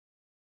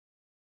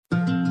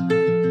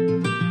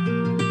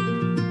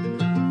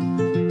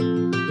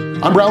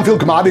I'm Brownfield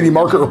Commodity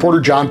Market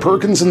Reporter John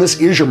Perkins, and this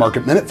is your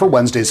Market Minute for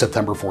Wednesday,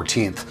 September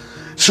 14th.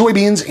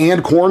 Soybeans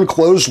and corn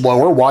closed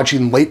lower,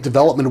 watching late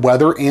development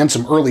weather and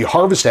some early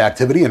harvest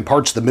activity in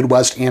parts of the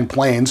Midwest and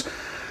Plains.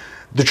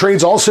 The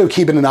trade's also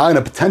keeping an eye on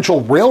a potential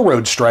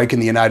railroad strike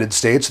in the United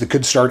States that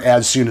could start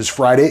as soon as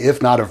Friday,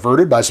 if not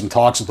averted by some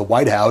talks at the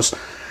White House.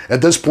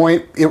 At this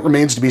point, it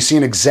remains to be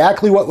seen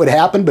exactly what would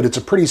happen, but it's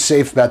a pretty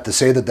safe bet to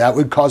say that that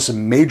would cause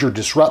some major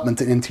disruption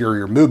to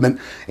interior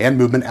movement and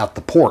movement at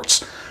the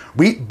ports.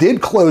 Wheat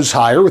did close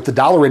higher, with the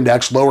dollar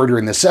index lower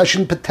during the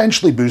session,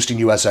 potentially boosting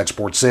U.S.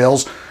 export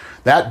sales.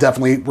 That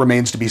definitely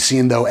remains to be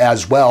seen, though,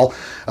 as well.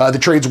 The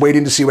trade's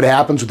waiting to see what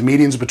happens with the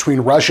meetings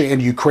between Russia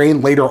and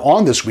Ukraine later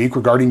on this week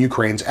regarding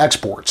Ukraine's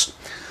exports.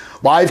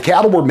 Live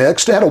cattle were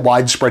mixed ahead of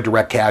widespread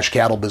direct cash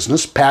cattle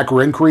business.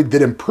 Packer inquiry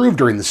did improve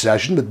during the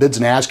session, but bids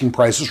and asking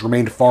prices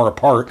remained far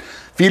apart.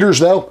 Feeders,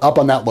 though, up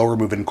on that lower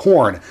move in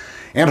corn.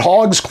 And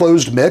hogs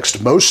closed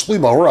mixed, mostly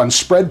lower on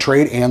spread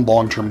trade and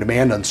long-term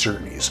demand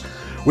uncertainties.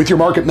 With your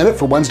Market Minute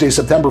for Wednesday,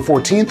 September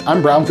 14th,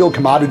 I'm Brownfield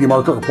Commodity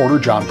Market Reporter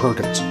John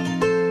Perkins.